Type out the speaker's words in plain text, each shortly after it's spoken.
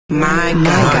My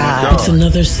God. It's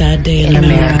another sad day in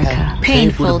America.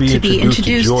 Painful to be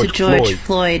introduced to George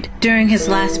Floyd during his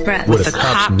last breath. With a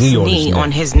cop's knee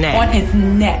on his neck. On his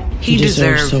neck. He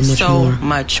deserves so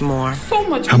much more.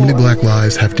 How many black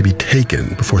lives have to be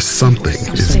taken before something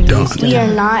is done? We are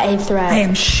not a threat. I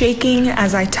am shaking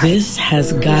as I type. This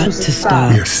has got to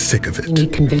stop. We are sick of it.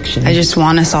 Need conviction. I just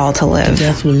want us all to live.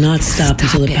 Death will not stop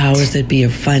until the powers that be are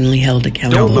finally held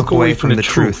accountable. Don't look away from the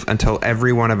truth until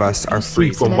every one of us are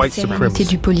free from white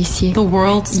supremacy. The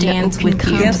world stands with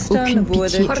you. The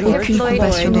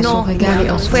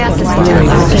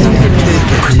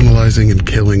criminalizing and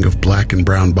killing of black and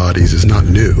brown bodies is not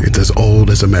new. It's as old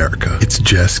as America. It's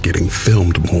just getting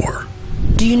filmed more.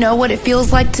 Do you know what it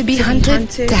feels like to be hunted?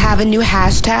 To have a new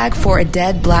hashtag for a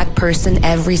dead black person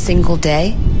every single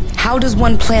day? How does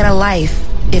one plan a life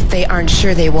if they aren't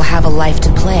sure they will have a life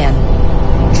to plan?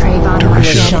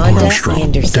 Darisha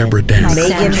Armstrong, Deborah Dance,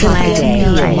 Megan Friday,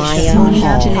 Maya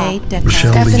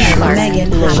Rochelle Lee Sharp,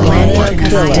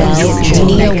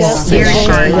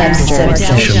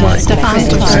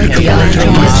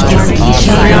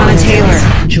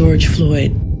 George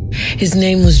Floyd. His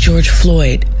name was George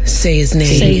Floyd. Say his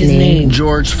name. Say his name.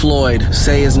 George Floyd.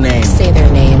 Say his name. Say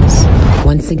their names.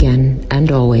 Once again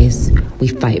and always, we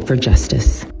fight for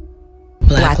justice.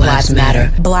 Black Lives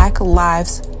Matter. Black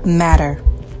Lives Matter.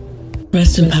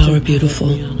 Rest in power,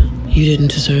 beautiful. You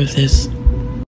didn't deserve this.